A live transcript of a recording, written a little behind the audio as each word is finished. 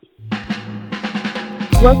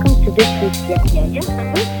Welcome to this week's Yeah with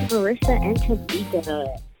Marissa and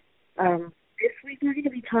Tabitha. This week we're going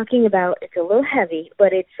to be talking about, it's a little heavy,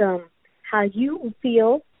 but it's how you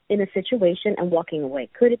feel in a situation and walking away.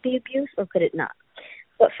 Could it be abuse or could it not?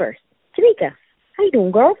 But first, Tabitha, how you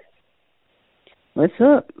doing, girl? What's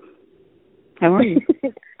up? How are you?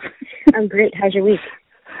 I'm great. How's your week?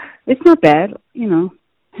 It's not bad. You know,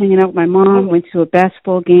 hanging out with my mom, went to a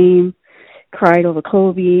basketball game, cried over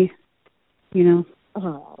Kobe, you know.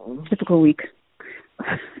 Oh. Typical week.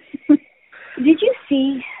 Did you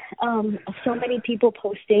see so many people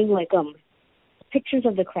posting pictures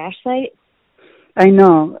of the crash site? I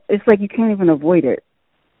know. It's like you can't even avoid it.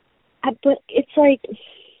 But it's like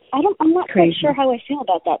I'm not quite sure how I feel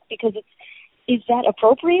about that because is that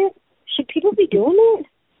appropriate? Should people be doing it?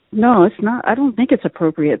 No, it's not. I don't think it's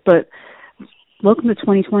appropriate. But welcome to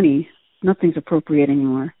 2020. Nothing's appropriate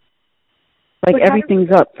anymore. Like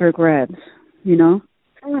everything's up for grabs. You know?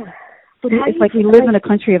 It's like we live in a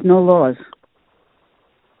country of no laws.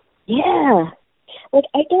 Yeah. Like,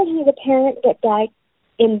 I don't have a parent that died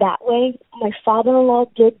in that way. My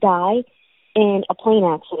father-in-law did die in a plane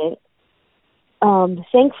accident.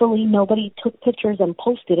 Thankfully, nobody took pictures and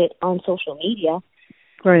posted it on social media.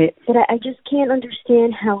 Right. But I just can't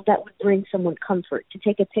understand how that would bring someone comfort, to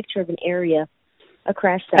take a picture of an area, a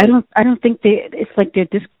crash site. I don't think it's like they're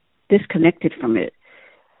disconnected from it.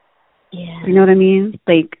 Yeah. You know what I mean?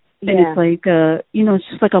 Like, yeah. And it's like, it's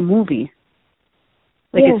just like a movie.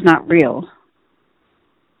 Like, It's not real.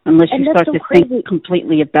 Unless you start to think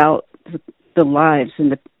completely about the lives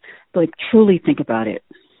and truly think about it,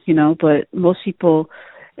 you know? But most people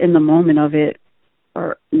in the moment of it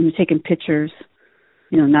are taking pictures,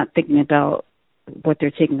 you know, not thinking about what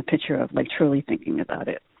they're taking a picture of, like truly thinking about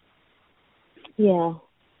it. Yeah.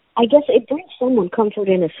 I guess it brings someone comfort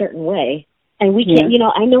in a certain way. And we can't,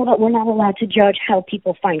 I know that we're not allowed to judge how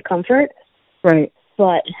people find comfort. Right.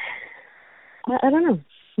 But, I don't know.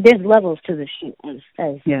 There's levels to the shoot,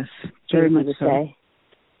 as yes, very much so. Say.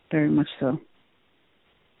 Very much so.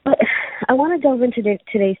 But I want to delve into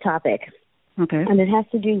today's topic. Okay. And it has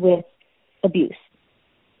to do with abuse.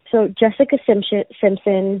 So Jessica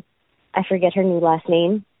Simpson, I forget her new last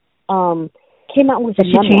name, came out with a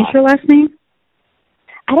memoir. Did she change her last name?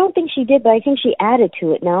 I don't think she did, but I think she added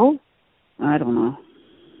to it, no? I don't know.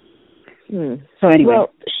 So anyway, well,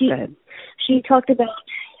 go ahead. She talked about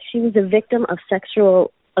she was a victim of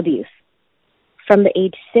sexual abuse from the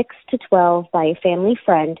age 6 to 12 by a family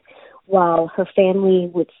friend while her family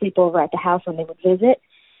would sleep over at the house when they would visit,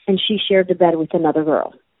 and she shared the bed with another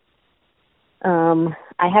girl.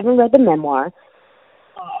 I haven't read the memoir.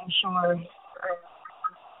 I'm sure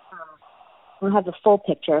we'll have the full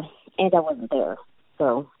picture, and I wasn't there,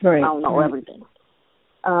 so I don't know everything.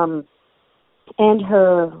 And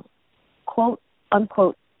her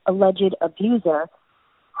quote-unquote alleged abuser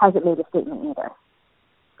hasn't made a statement either.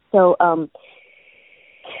 So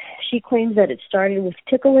she claims that it started with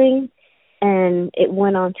tickling and it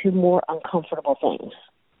went on to more uncomfortable things.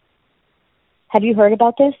 Have you heard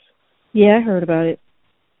about this? Yeah, I heard about it.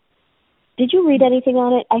 Did you read anything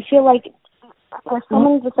on it? I feel like there's so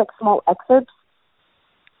many just like small excerpts.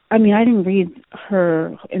 I mean, I didn't read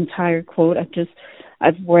her entire quote.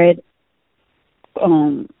 I've read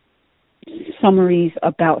summaries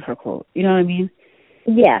about her quote. You know what I mean?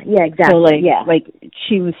 Yeah, exactly. So like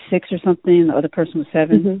she was 6 or something, the other person was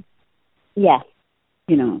 7. Mm-hmm. Yeah.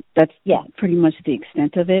 You know, that's pretty much the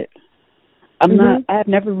extent of it. I've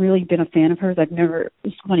never really been a fan of hers.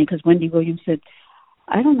 It's funny because Wendy Williams said,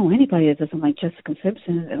 I don't know anybody that doesn't like Jessica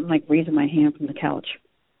Simpson. And I'm like raising my hand from the couch.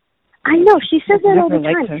 I know, she says that all the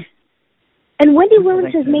time. Her. And Wendy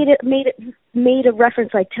Williams has made a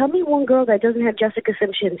reference like, tell me one girl that doesn't have Jessica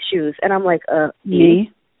Simpson's shoes. And I'm like,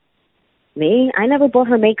 me? Me? I never bought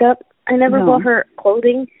her makeup. I never bought her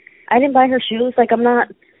clothing. I didn't buy her shoes. Like, I'm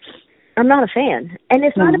not a fan. And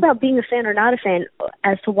it's not about being a fan or not a fan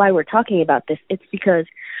as to why we're talking about this. It's because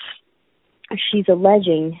she's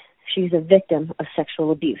alleging she's a victim of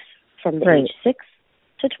sexual abuse from the age 6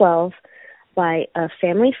 to 12 by a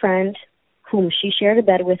family friend whom she shared a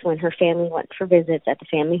bed with when her family went for visits at the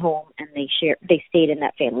family home, and they stayed in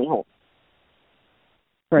that family home.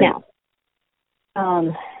 Right.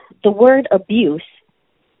 Now, the word abuse,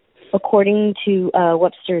 according to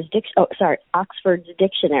Oxford's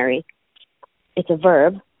dictionary, it's a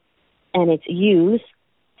verb, and it's use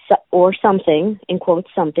or something, in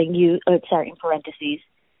quotes, something, in parentheses,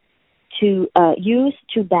 to use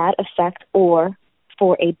to bad effect or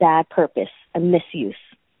for a bad purpose, a misuse.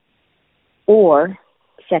 Or,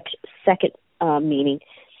 second meaning,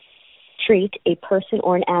 treat a person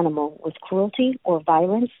or an animal with cruelty or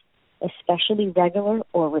violence especially regular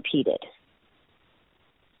or repeated?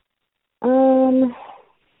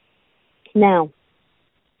 Now,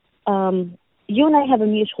 you and I have a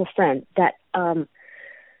mutual friend that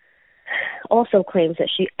also claims that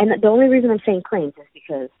she, and the only reason I'm saying claims is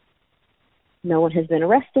because no one has been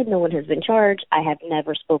arrested, no one has been charged. I have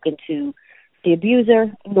never spoken to the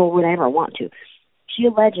abuser, nor would I ever want to.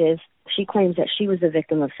 She claims that she was a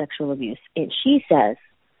victim of sexual abuse. And she says,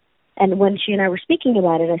 and when she and I were speaking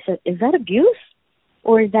about it, I said, is that abuse?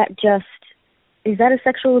 Or is that a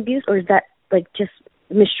sexual abuse? Or is that like just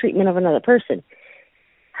mistreatment of another person?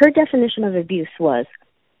 Her definition of abuse was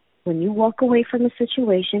when you walk away from a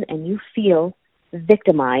situation and you feel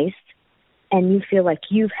victimized and you feel like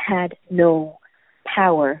you've had no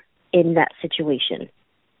power in that situation.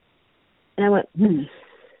 And I went,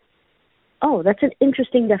 oh, that's an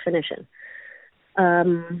interesting definition.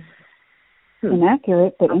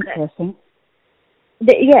 Inaccurate, but okay. Interesting.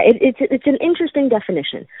 It's an interesting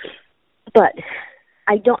definition, but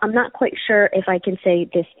I'm not quite sure if I can say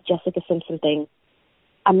this Jessica Simpson thing.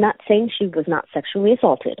 I'm not saying she was not sexually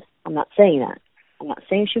assaulted. I'm not saying that. I'm not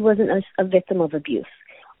saying she wasn't a victim of abuse.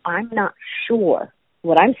 I'm not sure.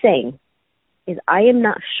 What I'm saying is I am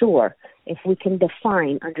not sure if we can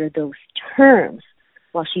define under those terms.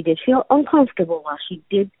 While she did feel uncomfortable, while she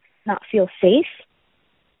did not feel safe,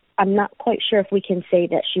 I'm not quite sure if we can say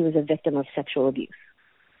that she was a victim of sexual abuse.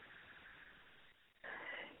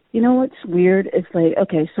 You know what's weird? It's like,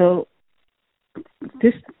 okay, so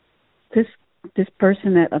this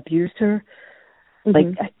person that abused her, like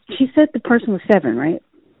she said the person was 7, right?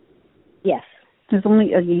 Yes. She's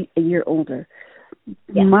only a year older.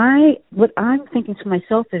 Yes. What I'm thinking to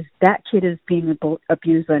myself is that kid is being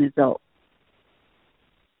abused by an adult.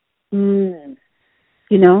 You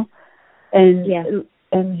know, and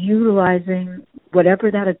utilizing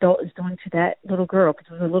whatever that adult is doing to that little girl, because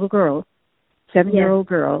it was a little girl, 7-year-old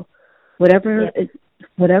girl, whatever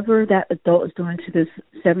that adult is doing to this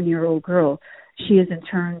 7-year-old girl, she is in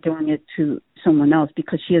turn doing it to someone else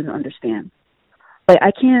because she doesn't understand. Like,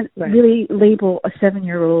 I can't really label a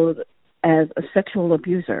 7-year-old as a sexual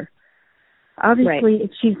abuser. Obviously,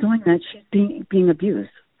 if she's doing that, she's being abused.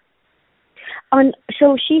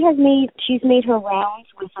 So she's made her rounds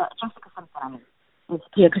with Jessica Simpson.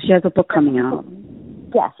 Yeah, because she has a book coming out.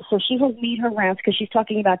 Yes, so she has made her rounds because she's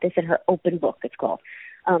talking about this in her open book, it's called,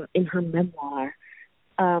 in her memoir.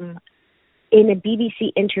 In a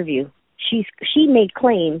BBC interview, she made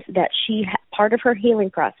claims that part of her healing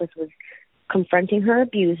process was confronting her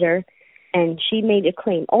abuser, and she made a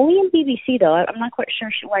claim, only in BBC though, I'm not quite sure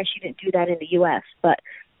why she didn't do that in the U.S., but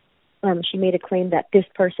she made a claim that this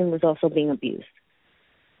person was also being abused.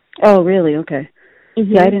 Oh, really? Okay.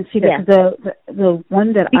 Mm-hmm. Yeah, I didn't see that. Yeah. The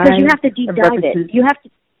one that because you have to deep dive it. You have to.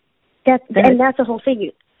 And that's the whole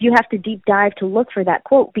thing. You have to deep dive to look for that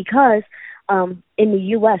quote because in the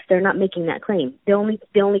U.S. they're not making that claim. The only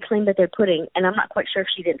claim that they're putting, and I'm not quite sure if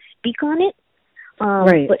she didn't speak on it,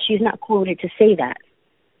 but she's not quoted to say that.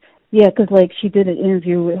 Yeah, because like she did an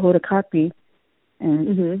interview with Hoda Kotb,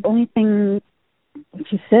 and the only thing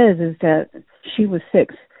she says is that she was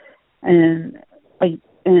 6, and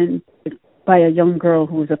by a young girl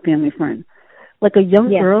who was a family friend. Like a young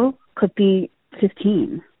girl could be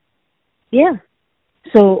 15. Yeah.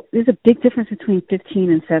 So there's a big difference between 15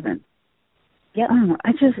 and 7. Yeah. I don't know.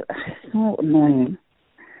 It's so annoying.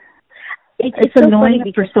 It's so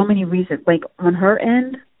annoying for so many reasons. Like on her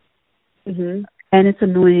end, and it's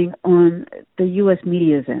annoying on the U.S.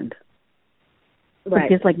 media's end. Right. If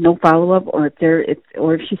there's like no follow up, or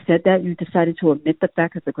if she said that, you decided to omit the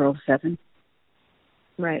fact that the girl's 7.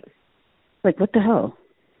 Right. Like, what the hell?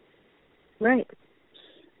 Right.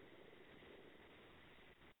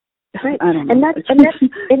 Right. I don't know. And that's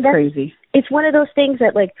crazy. It's one of those things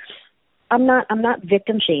that, like, I'm not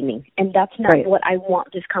victim shaming, and that's not what I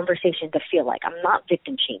want this conversation to feel like. I'm not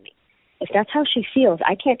victim shaming. If that's how she feels,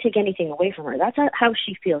 I can't take anything away from her. That's how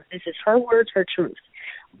she feels. This is her words, her truth.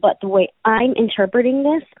 But the way I'm interpreting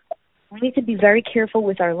this, we need to be very careful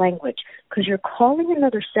with our language, because you're calling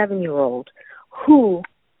another 7-year-old who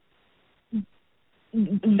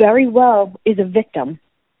very well is a victim,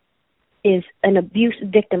 is an abuse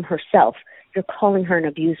victim herself. You're calling her an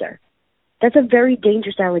abuser. That's a very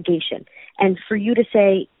dangerous allegation. And for you to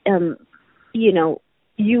say,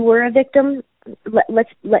 you were a victim,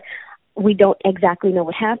 we don't exactly know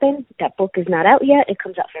what happened. That book is not out yet. It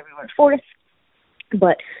comes out February 4th.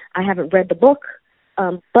 But I haven't read the book.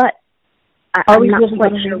 But I'm not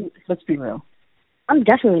quite sure. Let's be real. I'm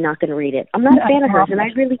definitely not going to read it. I'm not a fan of hers, and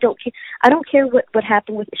I really don't care. I don't care what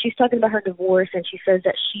happened with. She's talking about her divorce, and she says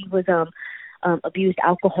that she was abused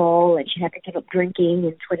alcohol and she had to give up drinking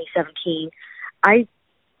in 2017. I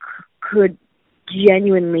could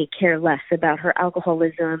genuinely care less about her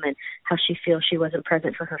alcoholism and how she feels she wasn't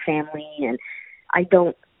present for her family, and I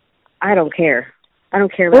don't care. I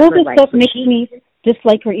don't care about all her this life. stuff makes me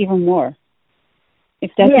dislike her even more.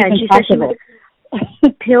 If that's even she possible.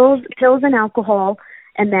 Said she was pills and alcohol,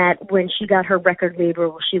 and that when she got her record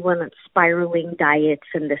label, she went on spiraling diets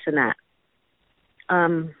and this and that.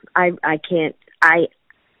 I can't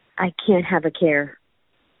have a care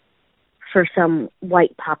for some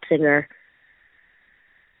white pop singer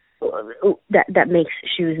that makes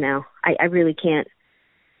shoes now. I really can't.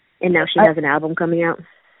 And now she has an album coming out.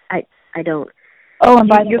 I don't. Oh, and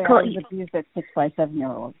by the way, I was abused at 6 by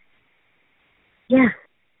 7-year-olds. Yeah.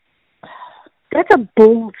 That's a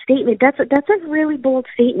bold statement. That's a really bold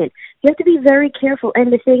statement. You have to be very careful.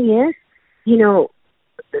 And the thing is,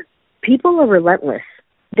 people are relentless.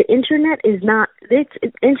 The internet is not.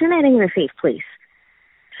 Internet ain't a safe place.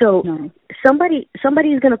 So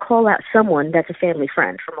somebody's going to call out someone that's a family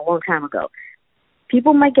friend from a long time ago.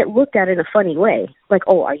 People might get looked at in a funny way, like,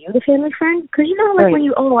 "Oh, are you the family friend?" Because right. when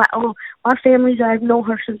you, our families, I've known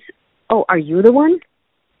her since. Oh, are you the one?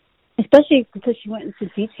 Especially because she went into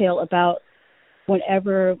detail about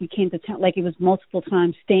whenever we came to town, like it was multiple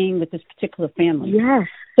times staying with this particular family. Yes.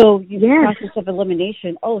 So process of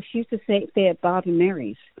elimination. Oh, she used to stay at Bob and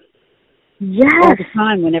Mary's. Yes. All the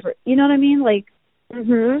time, whenever, you know what I mean? Like.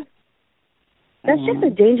 Mhm. That's just a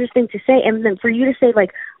dangerous thing to say, and then for you to say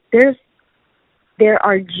like, there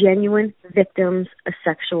are genuine victims of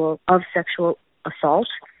sexual assault,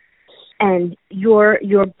 and you're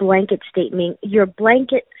blanket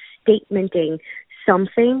statementing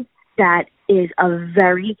something that is a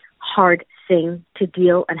very hard thing to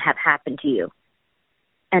deal and have happen to you.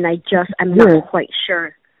 And I'm not quite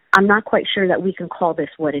sure. I'm not quite sure that we can call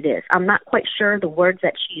this what it is. I'm not quite sure the words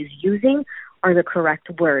that she is using are the correct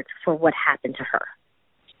words for what happened to her.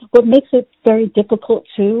 What makes it very difficult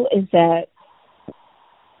too is that,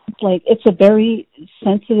 like, it's a very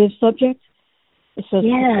sensitive subject. It's a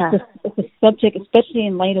subject, especially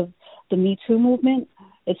in light of the Me Too movement.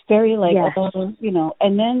 It's very like,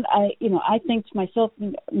 and then I think to myself,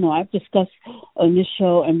 I've discussed on this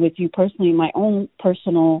show and with you personally my own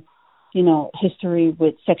personal, history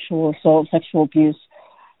with sexual assault, sexual abuse.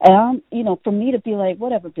 And for me to be like,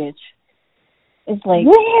 whatever, bitch. It's like,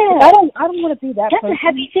 I don't want to be that person. That's a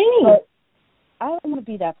heavy thing. But I don't want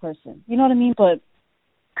to be that person. You know what I mean? But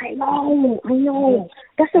I know.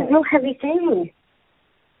 That's a real heavy thing.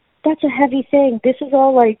 That's a heavy thing. This is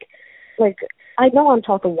all like, I know I'm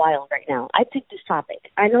talking wild right now. I picked this topic.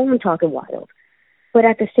 I know I'm talking wild. But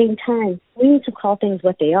at the same time, we need to call things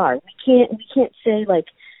what they are. We can't say like,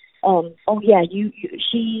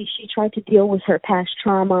 she tried to deal with her past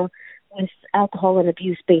trauma with alcohol and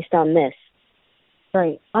abuse based on this.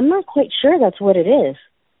 Right. I'm not quite sure that's what it is.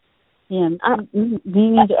 Yeah, me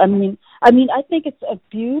neither. I mean, I think it's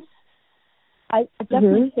abuse. I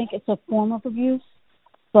definitely think it's a form of abuse,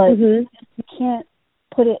 but you can't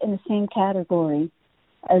put it in the same category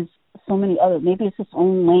as so many others. Maybe it's its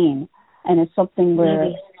own lane, and it's something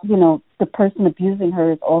where the person abusing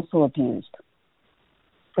her is also abused.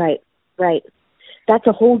 Right. That's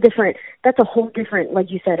a whole different,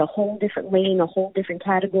 like you said, a whole different lane, a whole different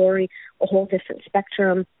category, a whole different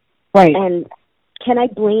spectrum. Right. And can I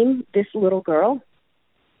blame this little girl?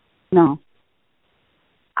 No.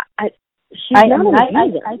 I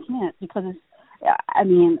can't, because it's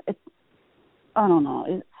I don't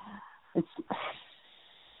know. It's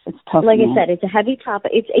tough. Like I said, it's a heavy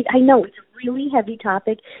topic. I know it's a really heavy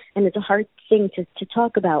topic, and it's a hard thing to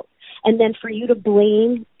talk about. And then for you to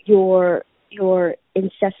blame your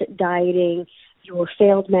incessant dieting, your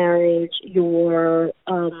failed marriage, your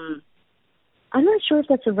I'm not sure if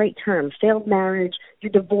that's the right term. Failed marriage,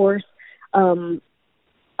 your divorce, your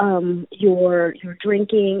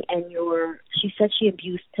drinking, and she said she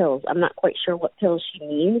abused pills. I'm not quite sure what pills she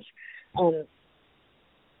means.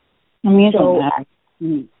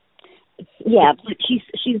 Yeah, but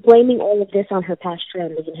she's blaming all of this on her past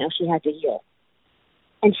traumas and how she had to heal.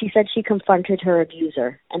 And she said she confronted her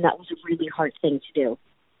abuser, and that was a really hard thing to do.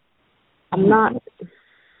 I'm not.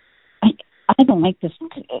 I don't like this.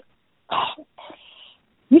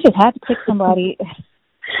 You just have to pick somebody.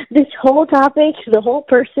 This whole topic, the whole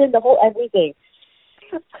person, the whole everything.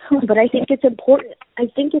 But I think it's important.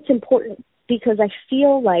 Because I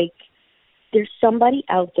feel like there's somebody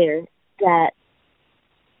out there that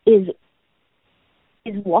is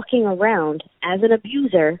walking around as an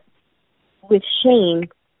abuser with shame,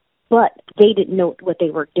 but they didn't know what they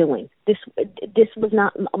were doing. This was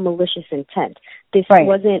not a malicious intent. This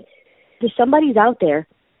wasn't somebody's out there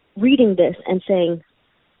reading this and saying,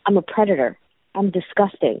 I'm a predator, I'm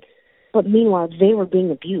disgusting. But meanwhile, they were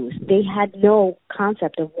being abused. They had no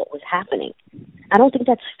concept of what was happening. I don't think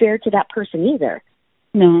that's fair to that person either.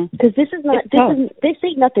 No. Because this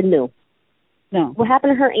ain't nothing new. No. What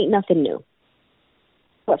happened to her ain't nothing new.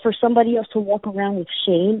 But for somebody else to walk around with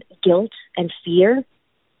shame, guilt, and fear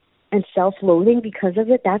and self-loathing because of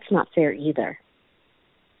it, that's not fair either.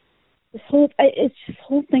 This whole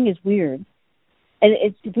thing is weird. And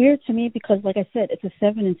it's weird to me because, like I said, it's a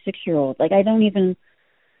 7 and 6-year-old. Like, I don't even,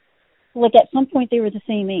 like, at some point they were the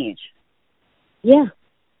same age. Yeah.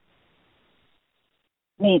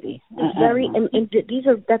 Maybe.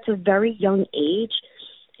 That's a very young age,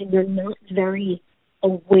 and they're not very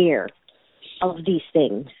aware of these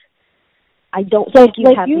things. I don't think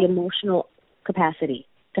you have the emotional capacity.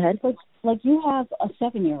 Go ahead. Like you have a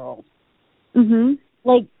 7-year-old. Mhm.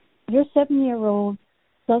 Like, your 7-year-old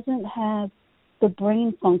doesn't have the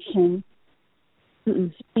brain function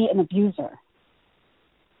to be an abuser.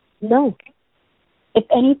 No. If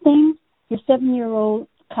anything, your 7-year-old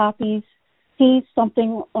sees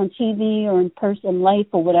something on TV or in person, life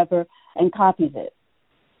or whatever, and copies it.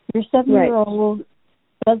 Your 7-year-old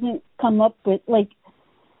doesn't come up with, like,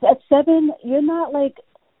 at 7, you're not, like,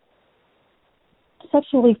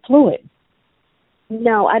 sexually fluid.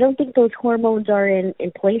 No, I don't think those hormones are in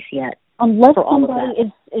place yet. Unless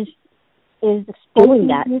somebody is exposing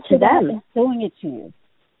that to them and showing it to you.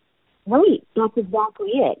 Right, that's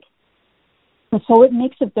exactly it. And so it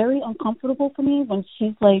makes it very uncomfortable for me when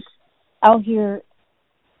she's, like, out here,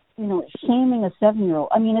 you know, shaming a 7-year-old.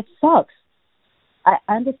 I mean, it sucks. I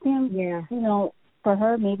understand, you know, for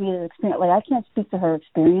her, maybe the experience, like, I can't speak to her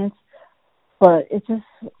experience, but it's just,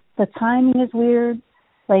 the timing is weird.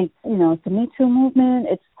 Like, you know, it's the Me Too movement.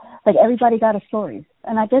 It's like everybody got a story.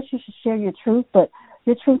 And I guess you should share your truth, but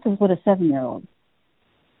your truth is with a 7-year-old.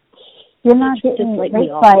 You're not getting raped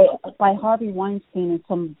by Harvey Weinstein in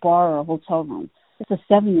some bar or hotel room. It's a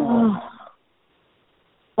 7-year-old.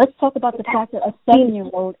 Let's talk about the fact that a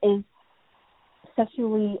 7-year-old is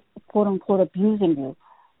sexually, quote-unquote, abusing you.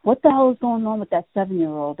 What the hell is going on with that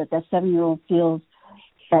 7-year-old, that 7-year-old feels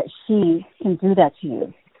that she can do that to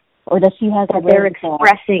you? Or that she has a they're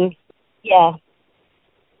expressing,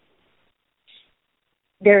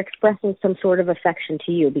 they're expressing some sort of affection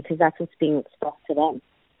to you because that's what's being expressed to them.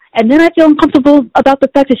 And then I feel uncomfortable about the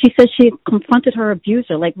fact that she said she confronted her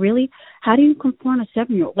abuser. Like, really? How do you confront a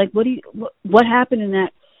 7-year-old? Like, what happened in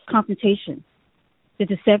that confrontation? Did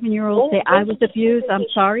the 7-year-old say, I was abused, I'm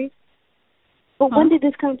sorry? But when did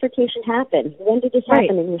this confrontation happen? When did this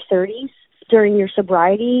happen? In your 30s? During your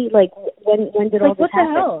sobriety? Like, when did all this happen? What the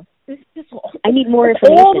hell? I need more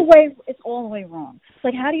information. It's all the way wrong.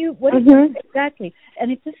 Like, how do you, exactly?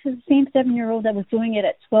 And if this is the same 7-year-old that was doing it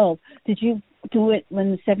at 12, did you do it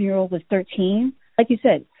when the 7-year-old was 13? Like you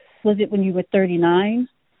said, was it when you were 39?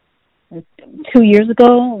 Or 2 years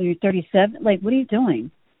ago? When you were 37? Like, what are you doing?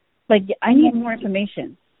 Like, I need more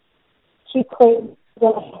information. She claimed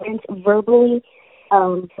that parents verbally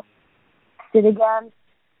did again.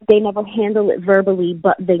 They never handled it verbally,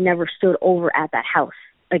 but they never stood over at that house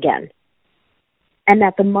again. And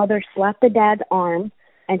that the mother slapped the dad's arm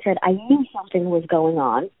and said, I knew something was going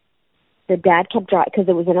on. The dad kept driving because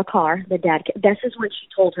it was in a car. This is when she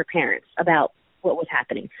told her parents about what was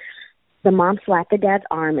happening. The mom slapped the dad's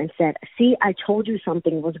arm and said, see, I told you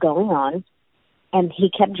something was going on. And he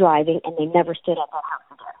kept driving, and they never stood at that house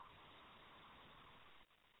again.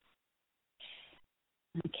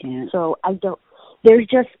 I can't. So I don't. There's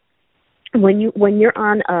just when you're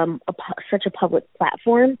on such a public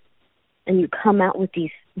platform, and you come out with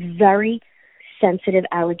these very sensitive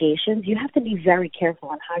allegations, you have to be very careful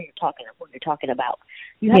on how you're talking or what you're talking about.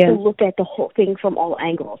 You have to look at the whole thing from all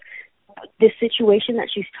angles. This situation that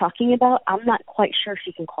she's talking about, I'm not quite sure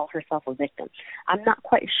she can call herself a victim. I'm not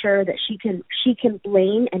quite sure that she can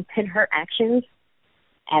blame and pin her actions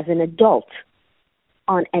as an adult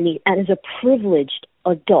on as a privileged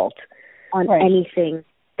adult on anything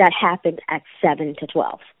that happened at 7 to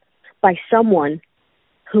 12 by someone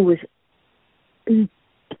who was 99%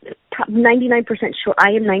 sure, I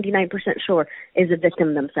am 99% sure, is a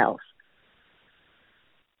victim themselves.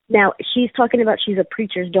 Now, she's talking about she's a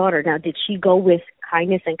preacher's daughter. Now, did she go with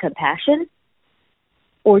kindness and compassion?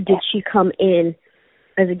 Or did she come in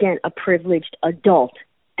as, again, a privileged adult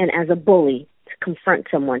and as a bully to confront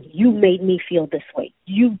someone? You made me feel this way.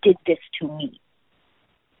 You did this to me.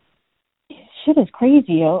 Shit is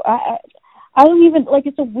crazy, yo. I don't even, like,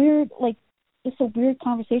 it's a weird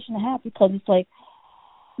conversation to have because it's like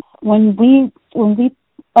when we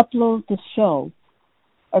upload this show,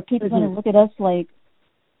 are people going to look at us like,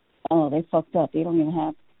 oh, they fucked up. They don't even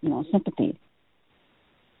have, sympathy.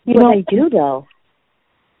 I do, though.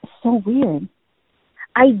 It's so weird.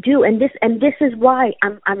 I do, and this is why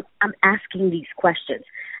I'm asking these questions.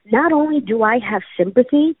 Not only do I have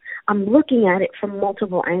sympathy, I'm looking at it from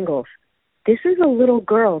multiple angles. This is a little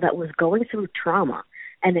girl that was going through trauma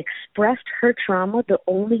and expressed her trauma the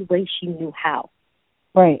only way she knew how.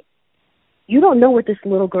 Right. You don't know what this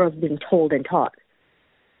little girl's been told and taught.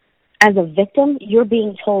 As a victim, you're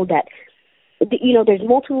being told that, there's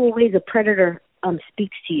multiple ways a predator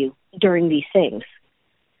speaks to you during these things.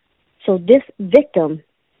 So this victim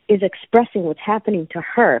is expressing what's happening to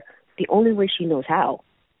her the only way she knows how.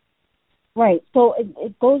 Right. So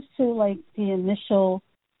it goes to, like, the initial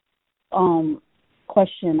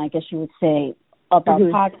question, I guess you would say, about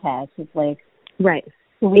podcasts. It's like, right.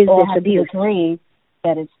 Do we all have to agree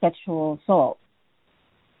that it's sexual assault?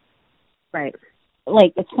 Right.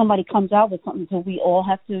 Like, if somebody comes out with something, do we all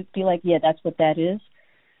have to be like, yeah, that's what that is?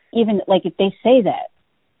 Even, like, if they say that.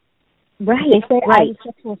 Right. If they say, right. it's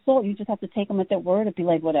sexual assault, you just have to take them at their word and be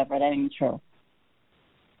like, whatever, that ain't true.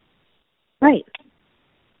 Right.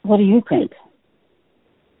 What do you think?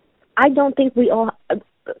 I don't think we all,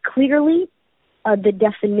 clearly, the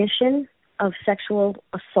definition of sexual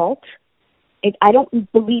assault, I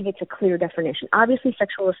don't believe it's a clear definition. Obviously,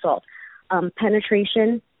 sexual assault,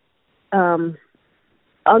 penetration,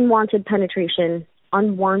 unwanted penetration,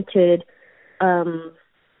 unwanted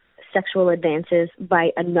sexual advances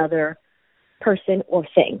by another person or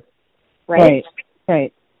thing, right?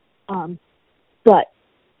 Right.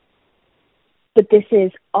 But this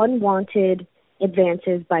is unwanted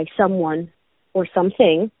advances by someone or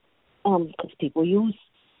something, because people use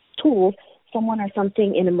tools, someone or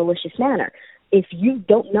something in a malicious manner. If you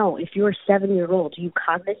don't know, if you're a 7-year-old, you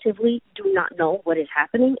cognitively do not know what is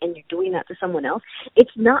happening and you're doing that to someone else,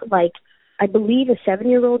 it's not like, I believe a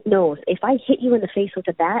 7-year-old knows if I hit you in the face with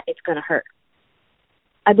a bat, it's going to hurt.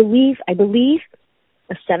 I believe a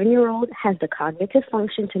 7-year-old has the cognitive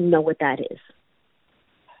function to know what that is.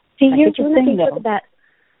 See, here's the thing, though.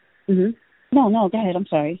 Mm-hmm. No, go ahead. I'm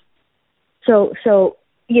sorry. So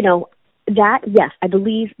that, yes, I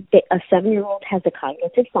believe that a 7-year-old has the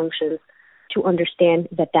cognitive functions to understand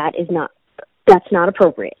that's not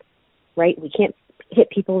appropriate, right? We can't hit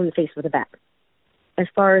people in the face with a bat. As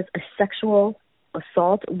far as a sexual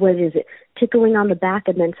assault, what is it? Tickling on the back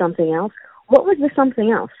and then something else? What was the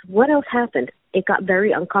something else? What else happened? It got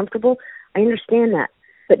very uncomfortable. I understand that.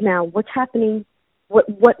 But now what's happening? What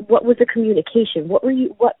was the communication? What was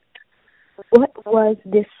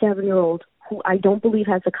this 7-year-old who I don't believe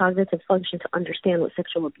has the cognitive function to understand what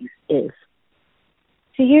sexual abuse is?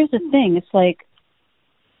 See, here's the thing. It's like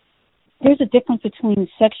there's a difference between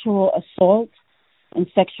sexual assault and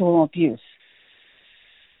sexual abuse.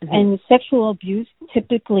 Mm-hmm. And sexual abuse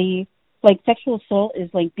typically, like sexual assault is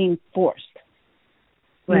like being forced.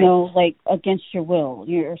 Right. Like against your will.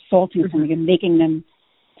 You're assaulting someone. You're making them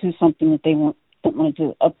do something that they don't want to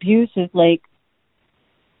do. Abuse is like,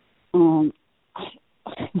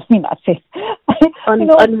 let me not say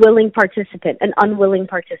unwilling participant, an unwilling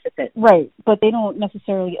participant. Right, but they don't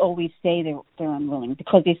necessarily always say they're unwilling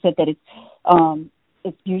because they said that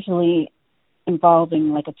it's usually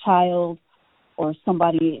involving like a child or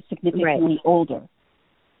somebody significantly older.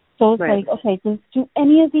 So it's like, okay, do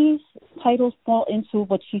any of these titles fall into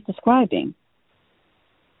what she's describing?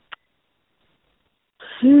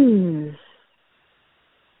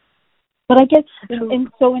 But I guess,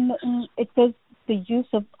 it says the use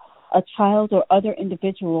of a child or other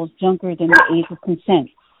individuals younger than the age of consent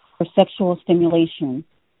for sexual stimulation.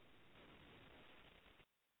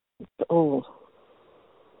 Oh.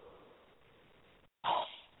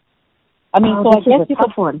 I mean, so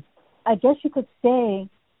I guess you could say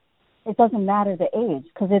it doesn't matter the age,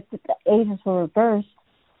 because if the ages were reversed,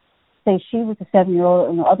 say she was a 7-year-old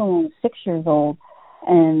and the other one was 6 years old,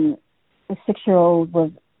 and the 6-year-old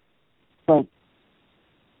was like,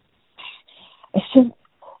 it's just,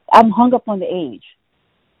 I'm hung up on the age.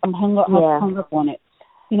 I'm hung up on it,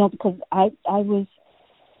 because I was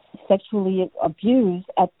sexually abused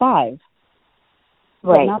at 5,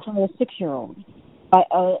 but not by a 6-year-old, by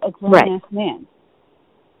a grown-ass man.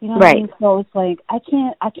 You know what I mean? So it's like I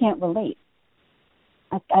can't relate.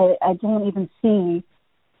 I don't even see.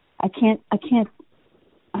 I don't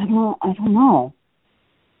know.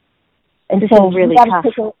 And this so is really tough.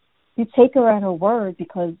 You take her at her word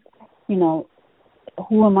because,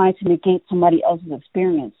 who am I to negate somebody else's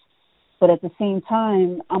experience? But at the same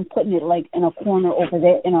time, I'm putting it like in a corner over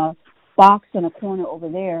there, in a box in a corner over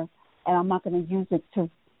there, and I'm not going to use it to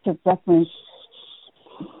reference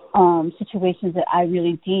situations that I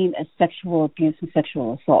really deem as sexual abuse and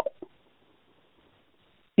sexual assault.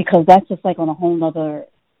 Because that's just like on a whole nother,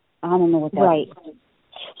 I don't know what that right. is.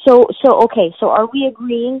 So okay, so are we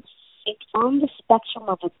agreeing it's on the spectrum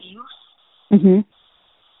of abuse? Mm-hmm.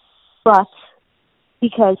 But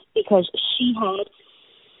because she had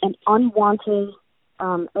an unwanted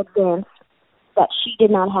advance that she did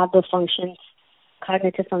not have the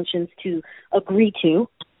cognitive functions to agree to,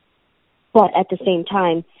 but at the same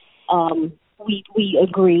time, we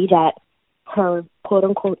agree that her quote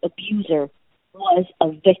unquote abuser was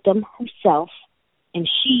a victim herself, and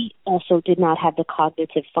she also did not have the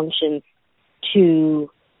cognitive functions to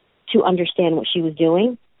understand what she was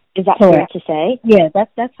doing. Is that fair to say? Yeah,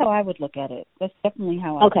 that's how I would look at it. That's definitely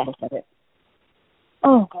how I would look at it.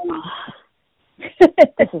 Oh, God.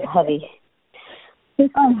 This is heavy.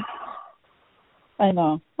 I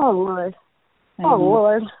know. Oh, Lord.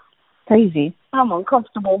 Lord. Crazy. I'm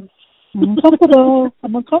uncomfortable. I'm uncomfortable.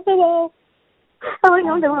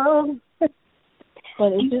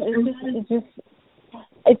 But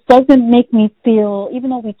it doesn't make me feel, even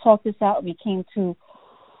though we talked this out, we came to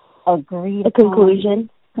agree. A conclusion.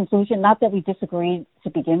 Not that we disagreed to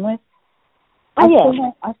begin with. I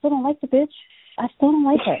still don't like the bitch. I still don't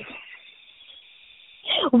like her.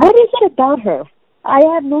 What is it about her? I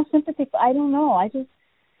have no sympathy. I don't know.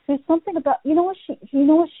 There's something about, you know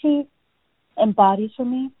what she embodies for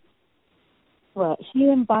me? What? She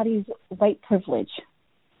embodies white privilege.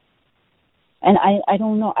 And I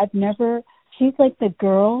don't know. She's like the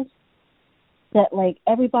girl that like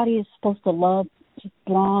everybody is supposed to love. She's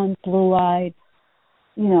blonde, blue-eyed,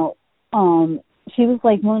 you know. She was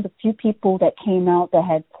like one of the few people that came out that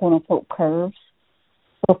had quote-unquote curves.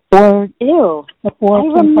 Before I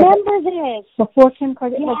remember this. Before Kim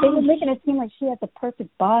Kardashian. Yes. Like, they were making it seem like she had the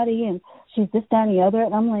perfect body and she's this, that, and the other.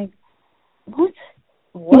 And I'm like, what?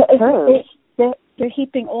 What curves? They're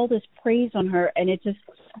heaping all this praise on her, and it just,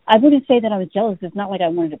 I wouldn't say that I was jealous. It's not like I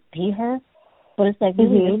wanted to be her, but it's like,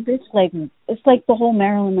 really, it's like the whole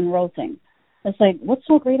Marilyn Monroe thing. It's like, what's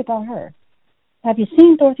so great about her? Have you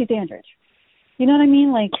seen Dorothy Dandridge? You know what I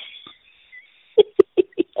mean? Like,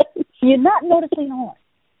 you're not noticing her.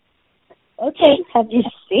 Okay. Have you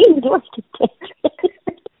seen Dorothy Dandridge?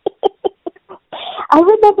 I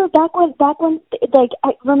remember back when, like,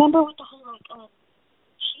 I remember with the whole, like,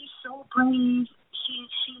 she's so brave.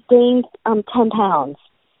 She gained 10 pounds,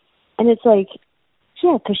 and it's like,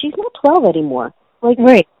 yeah, because she's not 12 anymore. Like,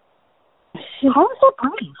 right? How is that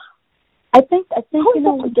brave? I think have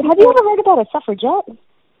you ever heard about a suffragette?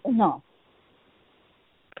 No.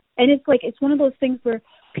 And it's like, it's one of those things where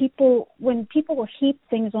when people will heap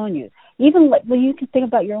things on you, even like when you can think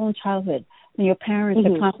about your own childhood, when your parents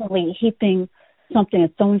are constantly heaping something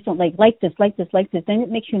and throwing something like this, then it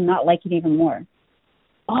makes you not like it even more.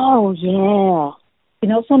 Oh yeah. You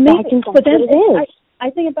know, so maybe, but then I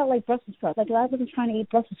think about like Brussels sprouts. Like, I wasn't trying to eat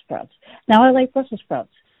Brussels sprouts. Now I like Brussels sprouts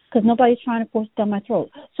because nobody's trying to force it down my throat.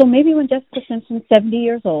 So maybe when Jessica Simpson's 70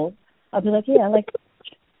 years old, I'll be like, yeah, I like.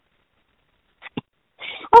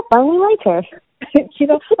 I finally like her. She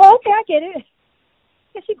goes, oh, okay, I get it.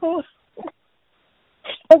 Yeah, she's cool.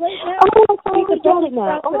 But right now,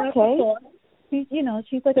 okay.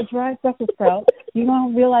 She's like a dry Brussels sprout. You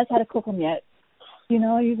don't realize how to cook them yet. You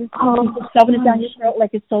know, you just shoving it down your throat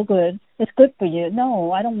like it's so good. It's good for you.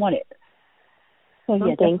 No, I don't want it. So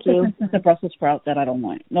yeah, thank you. It's a Brussels sprout that I don't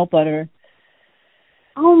want. No butter.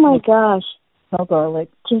 Oh my gosh. No garlic.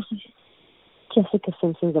 Jessica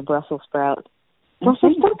Simpson's a Brussels sprout.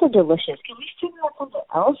 Brussels sprouts are delicious. Can we figure out something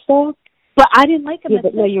else though? But I didn't like them.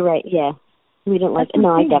 No, you're right. Yeah, we didn't like.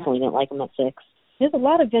 No, I definitely didn't like them at 6. There's a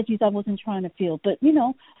lot of veggies I wasn't trying to feel, but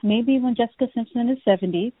maybe when Jessica Simpson is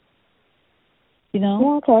 70. Yeah,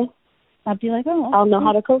 okay. I'll be like, oh. I'll know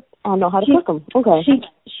how to cook. I'll know how to cook them. Okay.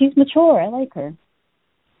 She's mature. I like her.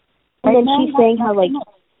 And then she's saying how, like,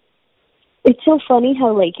 it's so funny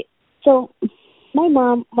how, like, so my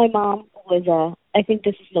mom was, I think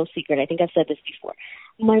this is no secret. I think I've said this before.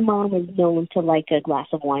 My mom is known to like a glass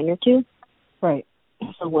of wine or two. Right.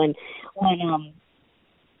 So when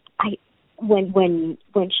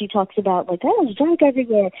she talks about, like, I was drunk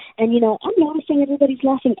everywhere, and, I'm noticing everybody's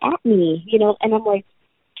laughing at me, and I'm like,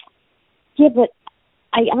 yeah, but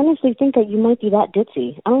I honestly think that you might be that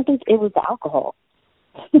ditzy. I don't think it was the alcohol.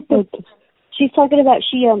 Like, she's talking about,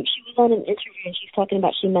 she was on an interview, and she's talking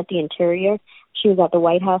about she met the Interior. She was at the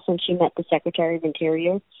White House, and she met the Secretary of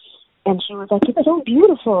Interior, and she was like, it's so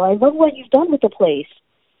beautiful. I love what you've done with the place.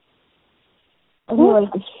 And we're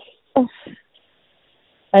like,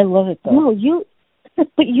 I love it though. No,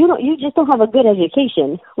 but you just don't have a good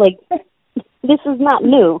education. Like, this is not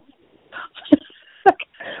new.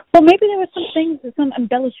 Well, maybe there were some things, some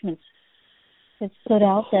embellishments that stood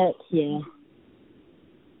out that... Yeah.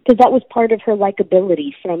 Because that was part of her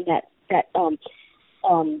likability from the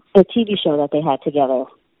TV show that they had together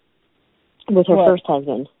with her first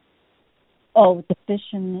husband. Oh, the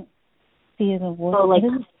fish and theater war. Oh, like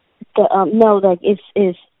it's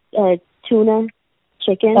tuna,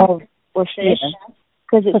 chicken, or fish,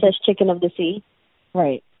 because it says chicken of the sea.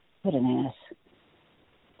 Right. What an ass.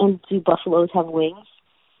 And do buffaloes have wings?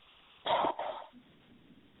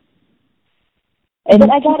 And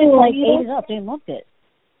I got it ate it up. They loved it.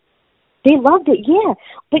 They loved it, yeah.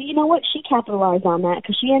 But you know what? She capitalized on that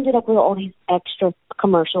because she ended up with all these extra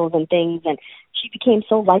commercials and things, and she became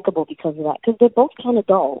so likable because of that. Because they're both kind of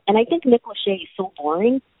dull, and I think Nick Lachey is so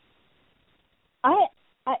boring.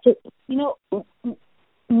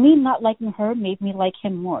 Me not liking her made me like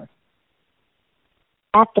him more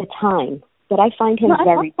at the time. But I find him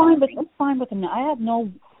very. I'm fine with him now. I have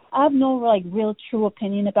no like real true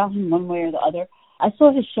opinion about him one way or the other. I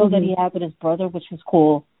saw his show that he had with his brother, which was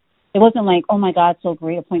cool. It wasn't like, oh my God, so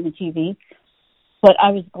great, appointment TV. But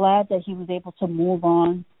I was glad that he was able to move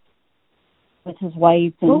on with his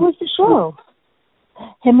wife. And, what was the show?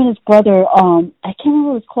 Him and his brother. I can't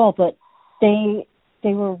remember what it was called, but they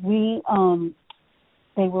were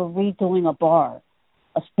redoing a bar,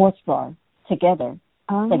 a sports bar together.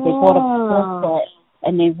 Oh. Like they bought a sports bar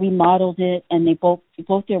and they remodeled it, and they both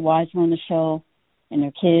their wives were on the show, and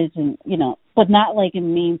their kids, and but not like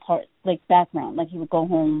in main part, like background. Like he would go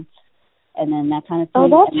home, and then that kind of thing. Oh,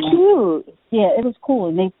 that's cute. Yeah, it was cool,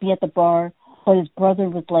 and they'd be at the bar, but his brother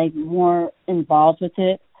was like more involved with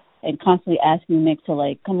it, and constantly asking Nick to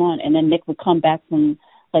like come on, and then Nick would come back from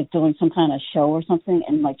like doing some kind of show or something,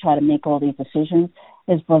 and like try to make all these decisions.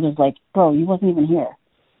 His brother's like, bro, you wasn't even here.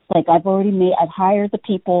 Like I've hired the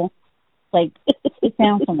people. Like sit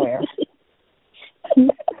down somewhere.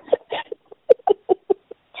 Ain't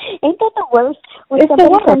that the worst? When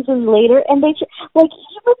somebody comes in later and they like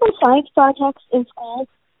even with science projects in school.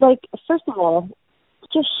 Like first of all,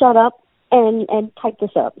 just shut up and type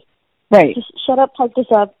this up. Right. Just shut up, type this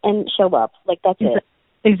up, and show up. Like that's it.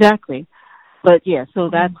 Exactly. But yeah, so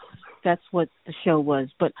that's what the show was.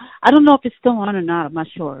 But I don't know if it's still on or not. I'm not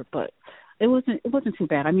sure. But it wasn't too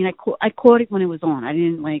bad. I mean, I caught it when it was on. I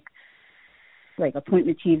didn't like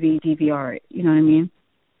appointment TV, DVR it. You know what I mean?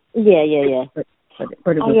 Yeah. But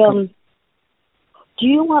it was do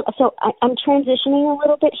you want? So I'm transitioning a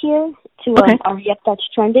little bit here to our Yep, That's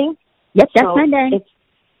Trending. Yep, that's trending.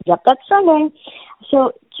 Yep, that's trending.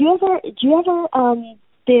 So do you ever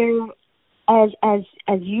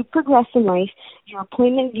as you progress in life, your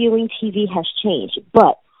appointment viewing TV has changed,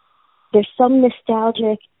 but there's some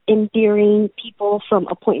nostalgic, endearing people from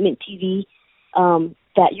appointment TV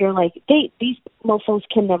that you're like, these mofos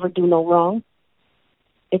can never do no wrong.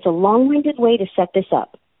 It's a long-winded way to set this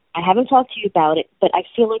up. I haven't talked to you about it, but I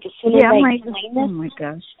feel like as soon as I explain this, oh my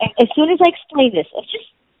gosh, as soon as I explain this,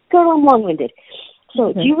 girl, I'm long-winded.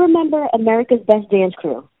 So, do you remember America's Best Dance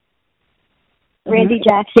Crew? Randy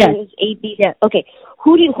Jackson, A.B. Yes. Okay,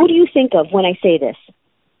 who do you think of when I say this?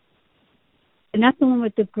 And that's the one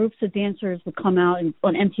with the groups of dancers would come out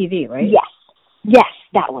on MTV, right? Yes,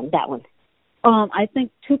 that one. I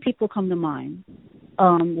think two people come to mind.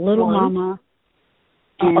 Little Mama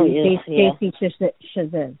and Stacey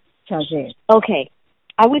Chazez. Okay.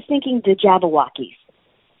 I was thinking the Jabberwockies.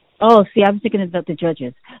 Oh, see, I was thinking about the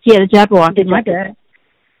judges. Yeah, the Jabberwockies. My bad.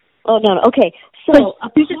 Oh, no. Okay. So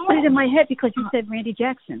you just put it in my head because you said Randy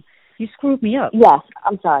Jackson. You screwed me up. Yes,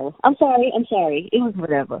 I'm sorry. It was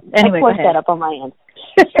whatever. Anyway, I pushed that up on my end.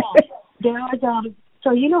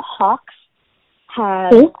 So you know hawks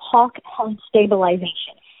have hawk head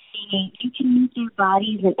stabilization. Meaning you can move their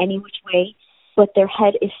bodies in any which way, but their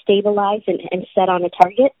head is stabilized and set on a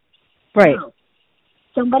target. Right. So,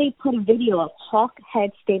 somebody put a video of hawk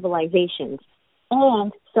head stabilizations,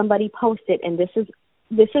 and somebody posted, and this is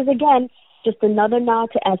again just another nod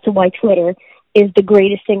as to why Twitter is the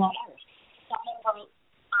greatest thing on earth. Someone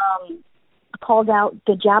called out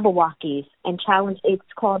the Jabberwockies and challenged.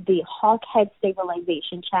 It's called the Hawk Head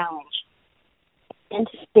Stabilization Challenge, and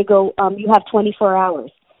they go, you have 24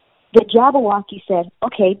 hours. The Jabberwocky said,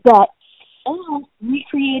 okay, bet, and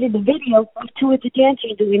recreated the video of two of the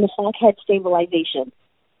dancers doing the Hawk Head Stabilization.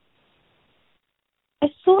 I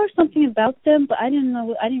saw something about them, but I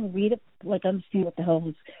didn't read it, understand what the hell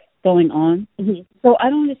was going on. Mm-hmm. So I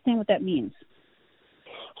don't understand what that means.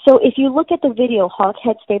 So if you look at the video, Hawk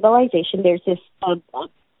Head Stabilization, there's this, I don't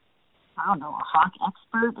know, a hawk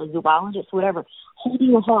expert, a zoologist, whatever,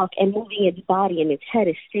 holding a hawk and moving its body, and its head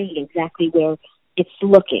is staying exactly where it's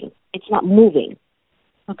looking. It's not moving.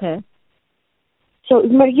 Okay. So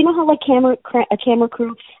you know how like a camera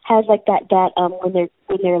crew has like that when they're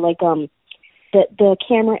like the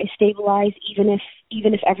camera is stabilized even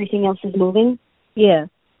if everything else is moving. Yeah.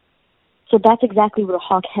 So that's exactly what a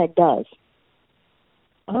hawk head does.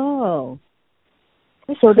 Oh.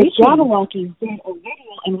 So the Jabberwockies did a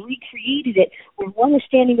video and recreated it where one is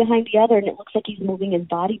standing behind the other and it looks like he's moving his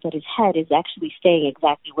body, but his head is actually staying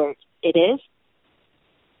exactly where it is.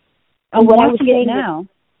 I'm watching it now.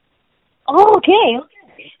 Oh, okay.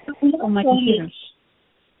 On my computer.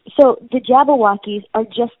 So the Jabberwockies are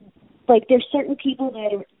just like, there's certain people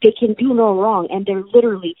that they can do no wrong, and they're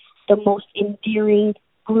literally the most endearing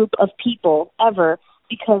group of people ever,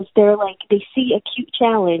 because they're like, they see a cute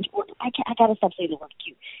challenge, or I gotta stop saying the word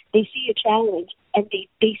cute. They see a challenge and they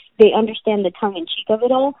understand the tongue in cheek of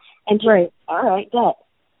it all, and just, right, all right, bet.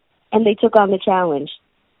 And they took on the challenge,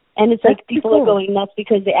 and it's like people are going nuts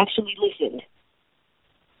because they actually listened.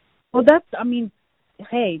 Well,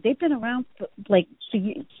 hey, they've been around for, like,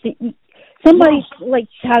 somebody like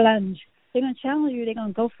challenge. They're gonna challenge you. They're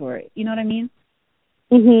gonna go for it. You know what I mean?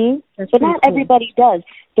 Mhm. But not everybody does.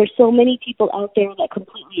 There's so many people out there that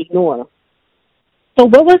completely ignore. So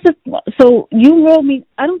what was it? So you wrote me.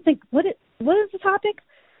 I don't think what is the topic?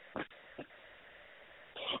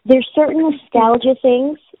 There's certain nostalgia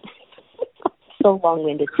things. So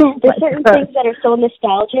long-winded. There's certain things that are so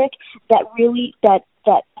nostalgic that really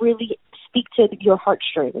speak to your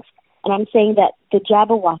heartstrings. And I'm saying that the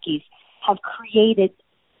Jabberwockies have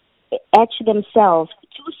etched themselves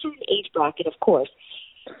to a certain age bracket, of course,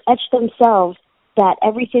 etched themselves that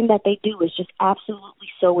everything that they do is just absolutely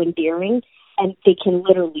so endearing, and they can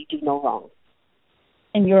literally do no wrong.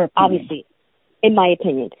 In your opinion? Obviously, in my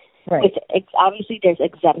opinion. Right. Obviously, there's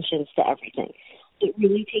exemptions to everything. But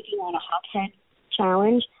really taking on a hawkhead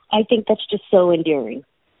challenge, I think that's just so endearing.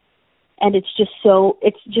 And it's just so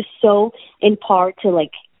in par to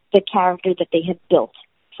like the character that they have built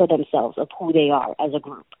for themselves of who they are as a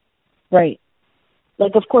group. Right.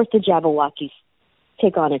 Like, of course, the Jabberwockies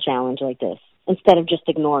take on a challenge like this instead of just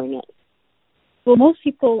ignoring it. Well, most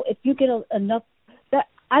people, if you get enough, that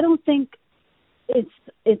I don't think it's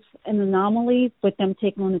an anomaly with them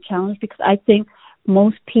taking on the challenge, because I think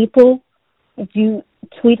most people, if you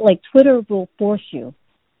tweet, like Twitter will force you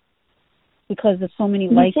because there's so many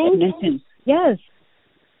likes and mentions. Yes.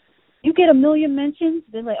 You get 1 million mentions,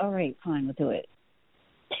 they're like, all right, fine, we'll do it.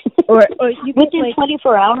 Or you get within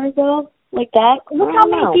 24 hours though, like that. Look how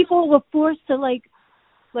many people were forced to like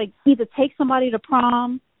either take somebody to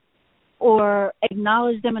prom or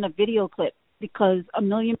acknowledge them in a video clip because 1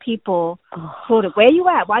 million people told it. Where you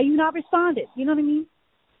at? Why you not responded? You know what I mean?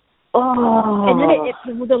 Oh. And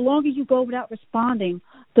then the longer you go without responding,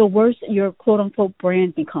 the worse your quote unquote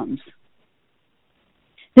brand becomes.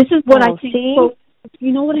 This is what I think. So,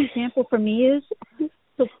 you know what an example for me is?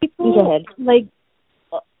 So people like,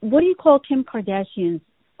 what do you call Kim Kardashian's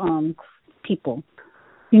people?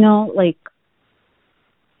 You know, like,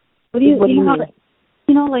 what do you mean?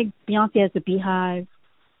 You know, like Beyonce has the Beehive.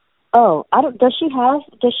 Oh, does she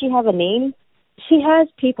have a name? She has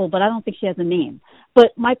people, but I don't think she has a name.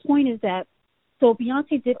 But my point is that, so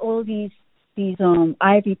Beyonce did all of these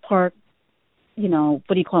Ivy Park, you know,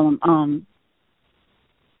 what do you call them?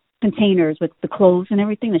 Containers with the clothes and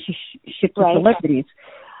everything that she shipped to celebrities.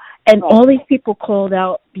 And all these people called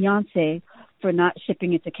out Beyonce for not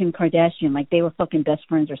shipping it to Kim Kardashian, like they were fucking best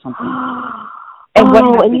friends or something.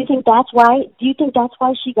 And you think that's why? Do you think that's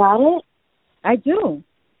why she got it? I do.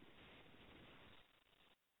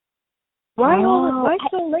 Why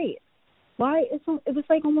so late? Why it was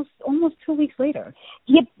like almost 2 weeks later.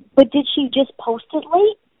 Yeah, but did she just post it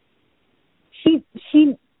late?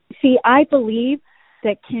 She I believe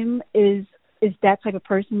that Kim is that type of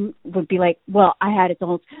person, would be like, well, I had it the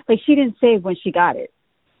whole, like, she didn't say when she got it.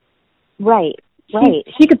 Right.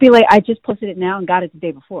 She could be like, I just posted it now and got it the day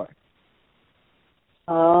before.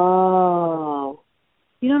 Oh.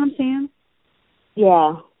 You know what I'm saying?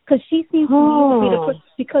 Yeah. Because she seems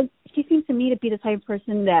to me to be the type of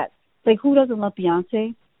person that, like, who doesn't love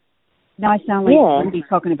Beyonce? Now I sound like I'm going to be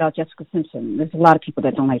talking about Jessica Simpson. There's a lot of people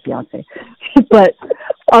that don't like Beyonce. But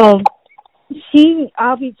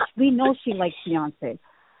we know she likes Beyonce.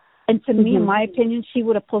 And to me, in my opinion, she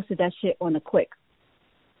would have posted that shit on the quick.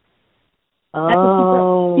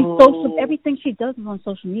 Oh. Everything she does is on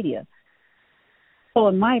social media. So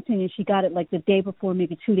in my opinion, she got it like the day before,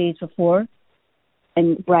 maybe 2 days before.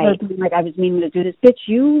 And her being like, I was meaning to do this. Bitch,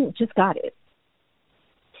 you just got it.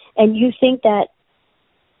 And you think that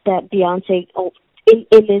Beyonce,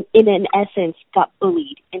 in an essence, got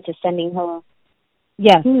bullied into sending her?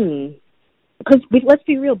 Yes. Because let's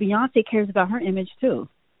be real, Beyonce cares about her image too.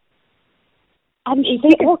 I mean,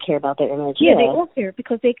 they all care about their image. Yeah, they all care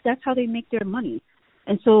because that's how they make their money.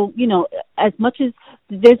 And so, as much as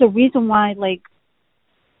there's a reason why, like,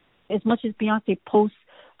 as much as Beyonce posts,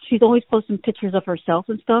 she's always posting pictures of herself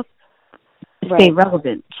and stuff to stay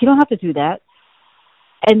relevant. She don't have to do that.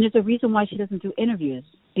 And there's a reason why she doesn't do interviews,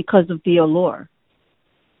 because of the allure.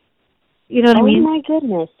 You know what I mean? Oh, my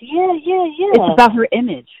goodness. Yeah. It's about her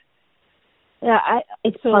image. Yeah,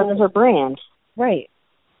 it's part of her brand. Right.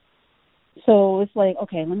 So it's like,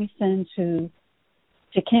 okay, let me send to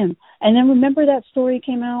Kim. And then remember that story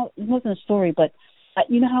came out? It wasn't a story, but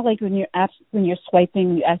you know how, like, when you're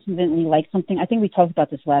swiping, you accidentally like something? I think we talked about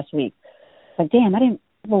this last week. Like, damn,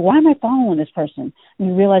 why am I following this person? And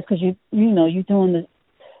you realize because you're on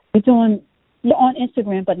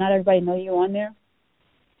Instagram, but not everybody know you're on there.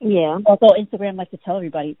 Yeah. Although Instagram likes to tell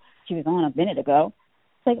everybody she was on a minute ago.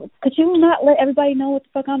 It's like, could you not let everybody know what the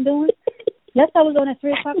fuck I'm doing? Yes, I was on at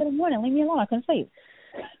 3 o'clock in the morning. Leave me alone. I couldn't sleep.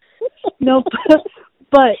 No,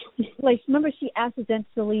 but like, remember she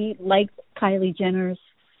accidentally liked Kylie Jenner's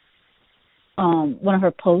one of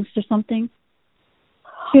her posts or something.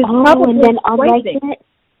 She was probably and then unliked it.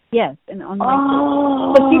 Yes, and unliked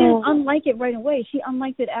it. But she didn't unlike it right away. She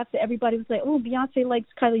unliked it after everybody was like, "Oh, Beyonce likes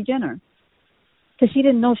Kylie Jenner," because she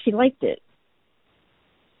didn't know she liked it.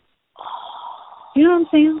 You know what I'm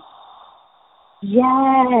saying?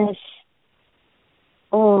 Yes.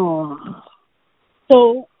 Oh.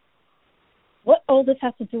 So, what all this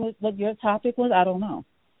has to do with what your topic was, I don't know.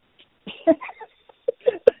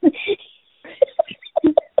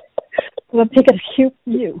 We'll pick a cue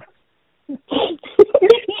from you. See,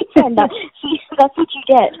 that's what you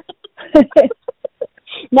get.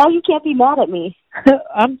 Now you can't be mad at me.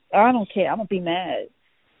 I don't care. I'm gonna be mad.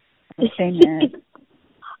 I'm gonna stay mad.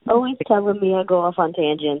 Always telling me I go off on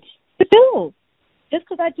tangents. You do. Just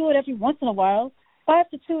because I do it every once in a while,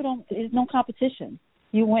 5-2 is no competition.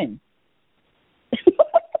 You win.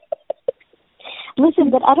 Listen,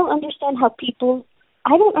 but I don't understand how people.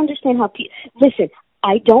 Listen,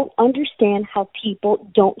 I don't understand how people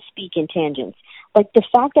don't speak in tangents. Like, the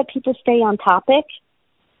fact that people stay on topic,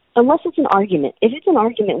 unless it's an argument. If it's an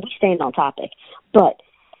argument, we stay on topic. But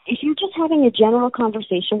if you're just having a general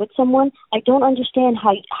conversation with someone, I don't understand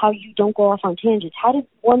how you don't go off on tangents. How did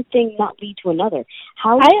one thing not lead to another?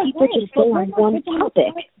 How do people just stay on one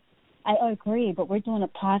topic? I agree, but we're doing a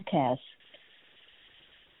podcast.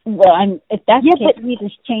 Well, if that's the case, we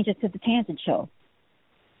just change it to the Tangent Show.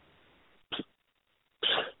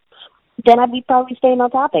 Then I'd be probably staying on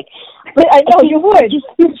topic. But I know you would. You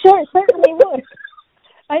certainly would.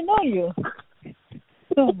 I know you.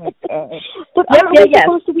 Oh my God! But aren't we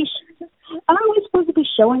supposed to be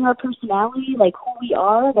showing our personality, like who we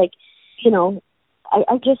are? Like, I don't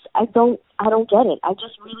get it. I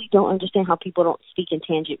just really don't understand how people don't speak in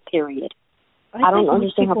tangent. Period. I don't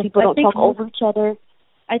understand how people don't talk over each other.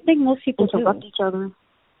 I think most people interrupt each other.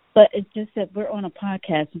 But it's just that we're on a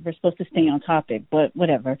podcast and we're supposed to stay on topic. But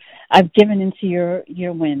whatever. I've given into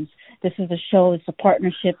your whims. This is a show. It's a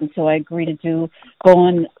partnership, and so I agree to go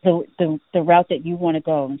on the route that you want to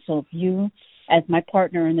go. And so if you, as my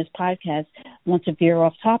partner in this podcast, want to veer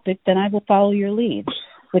off topic, then I will follow your lead,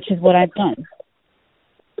 which is what I've done.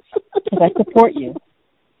 Because I support you.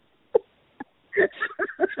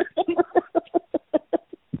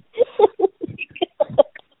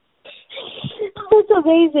 That's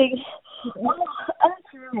amazing.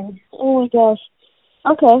 Oh my gosh.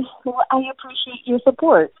 Okay. Well, I appreciate your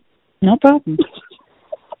support. No problem.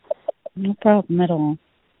 No problem at all.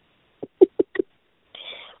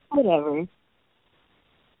 Whatever.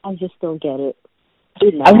 I just don't get it.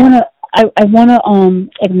 I wanna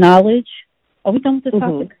acknowledge. Are we done with this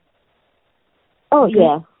topic? Oh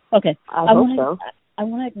yeah. Okay. I hope so. I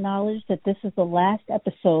want to acknowledge that this is the last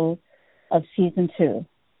episode of season 2.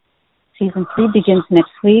 Season 3 begins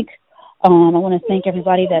next week. I want to thank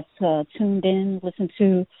everybody that's tuned in, listened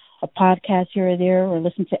to a podcast here or there, or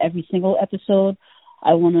listened to every single episode.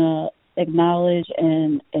 I want to acknowledge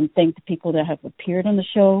and thank the people that have appeared on the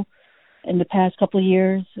show in the past couple of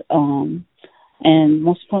years. And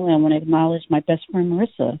most importantly, I want to acknowledge my best friend,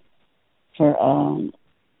 Marissa, for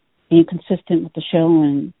being consistent with the show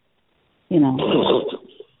and,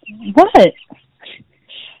 What?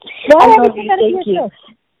 Why everything got to be a joke?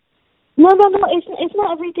 No. It's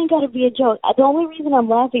not everything got to be a joke. The only reason I'm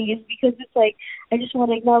laughing is because it's like I just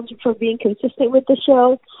want to acknowledge you for being consistent with the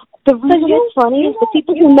show. The reason it's funny is the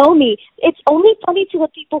people who know me. It's only funny to the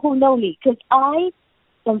people who know me because I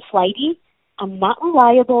am flighty. I'm not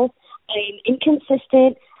reliable. I am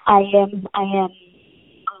inconsistent. I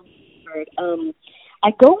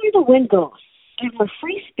go where the wind goes. I'm a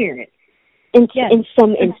free spirit. in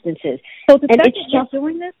some instances. So the fact that you're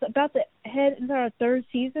doing this about to head into our third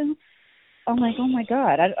season, I'm like, oh my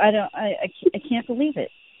God, I can't believe it.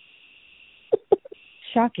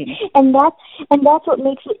 Shocking. And that's what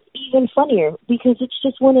makes it even funnier, because it's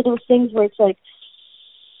just one of those things where it's like,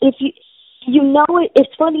 if you know it,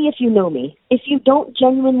 it's funny if you know me. If you don't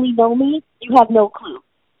genuinely know me, you have no clue.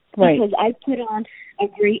 Right. Because I put on a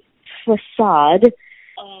great facade of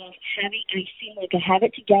I seem like I have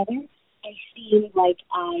it together. I seem like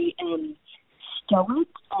I am stoic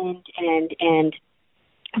and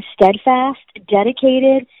steadfast,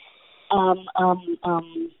 dedicated.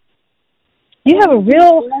 You have a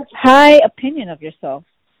real high opinion of yourself.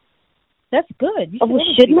 That's good. You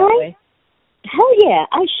shouldn't I? Hell yeah,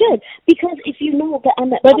 I should. Because if you know that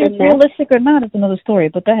whether it's realistic or not is another story,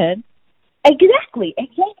 but go ahead. Exactly.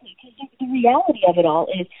 Because the reality of it all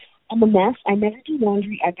is I'm a mess. I never do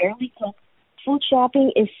laundry. I barely cook. Food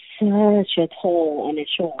shopping is such a toll and a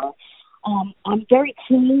chore. I'm very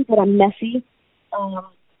clean, but I'm messy.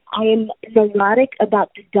 I am neurotic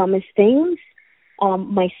about the dumbest things.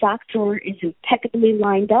 My sock drawer is impeccably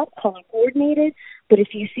lined up, color coordinated, but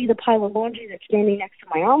if you see the pile of laundry that's standing next to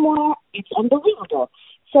my armoire, it's unbelievable.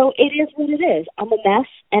 So it is what it is. I'm a mess,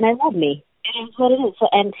 and I love me. It is what it is. So,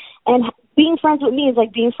 and being friends with me is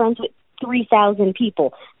like being friends with 3,000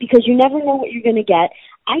 people, because you never know what you're going to get.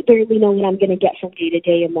 I barely know what I'm going to get from day to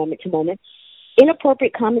day and moment to moment.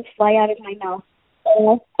 Inappropriate comments fly out of my mouth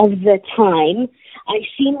all of the time. I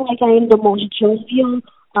seem like I am the most jovial,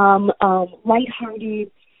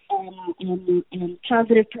 lighthearted, and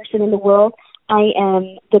positive person in the world. I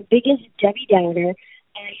am the biggest Debbie Downer.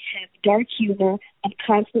 I have dark humor. I'm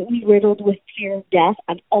constantly riddled with fear of death.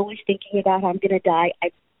 I'm always thinking about how I'm going to die.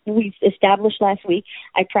 We established last week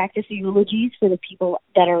I practice eulogies for the people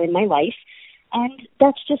that are in my life, and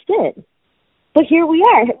that's just it. But here we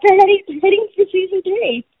are, heading for season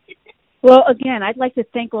 3. Well, again, I'd like to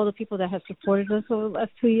thank all the people that have supported us over the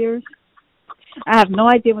last 2 years. I have no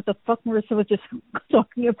idea what the fuck Marissa was just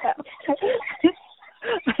talking about.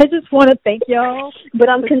 I just want to thank y'all. But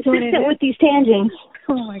I'm consistent with these tangents.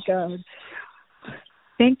 Oh, my God.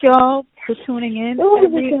 Thank y'all for tuning in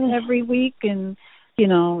every week and,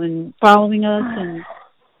 and following us and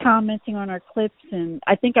commenting on our clips. And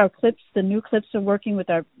I think our clips, the new clips, are working with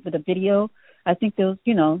the video. I think those,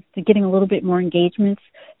 they're getting a little bit more engagements,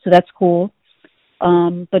 so that's cool.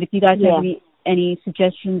 But if you guys have any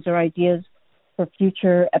suggestions or ideas for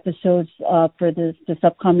future episodes for this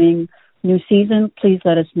upcoming new season, please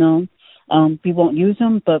let us know. We won't use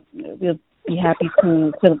them, but we'll be happy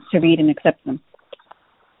to read and accept them.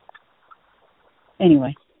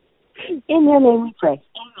 Anyway. In your name we pray.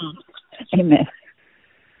 Amen.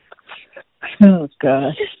 Oh,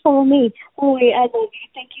 God. Oh, me. Oh, wait, I love you.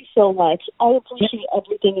 Thank you so much. I appreciate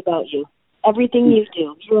everything about you. Everything you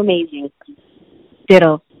do. You're amazing.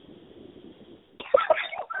 Ditto.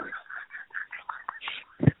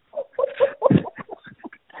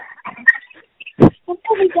 I'm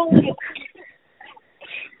coming down with it.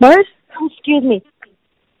 What? Excuse me.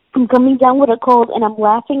 I'm coming down with a cold, and I'm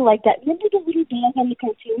laughing like that. Remember the little dog on the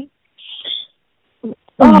cartoon?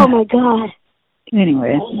 Oh, my God.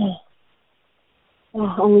 Anyway.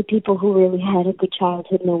 Only people who really had a good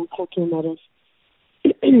childhood know what cartoon that is.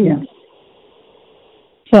 Yeah.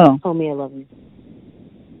 So. Homie, I love you.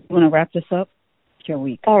 You want to wrap this up? It's your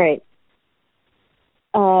week. All right.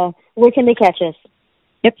 Where can they catch us?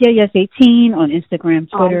 Yep, yeah, yes, 18 on Instagram,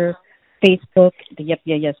 Twitter, Facebook, the Yep,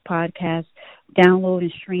 yeah, yes podcast. Download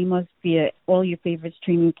and stream us via all your favorite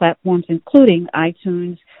streaming platforms, including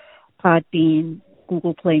iTunes, Podbean,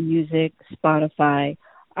 Google Play Music, Spotify,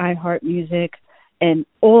 iHeartMusic, and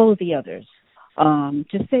all of the others.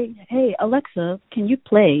 Just say, hey, Alexa, can you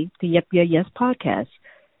play the Yep, yeah, yes podcast?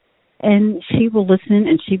 And she will listen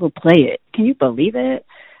and she will play it. Can you believe it?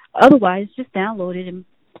 Otherwise, just download it and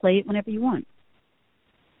play it whenever you want.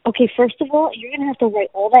 Okay, first of all, you're going to have to write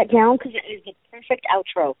all that down because it is the perfect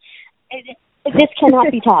outro. This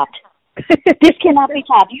cannot be topped. This cannot be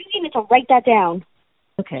topped. You need to write that down.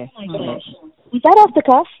 Okay. Oh, my gosh. Was that off the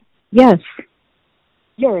cuff? Yes.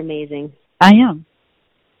 You're amazing. I am.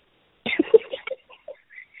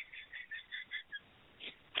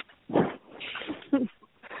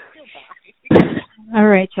 All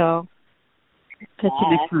right, y'all. Catch you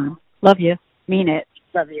next time. Love you. Mean it.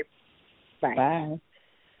 Love you. Bye. Bye.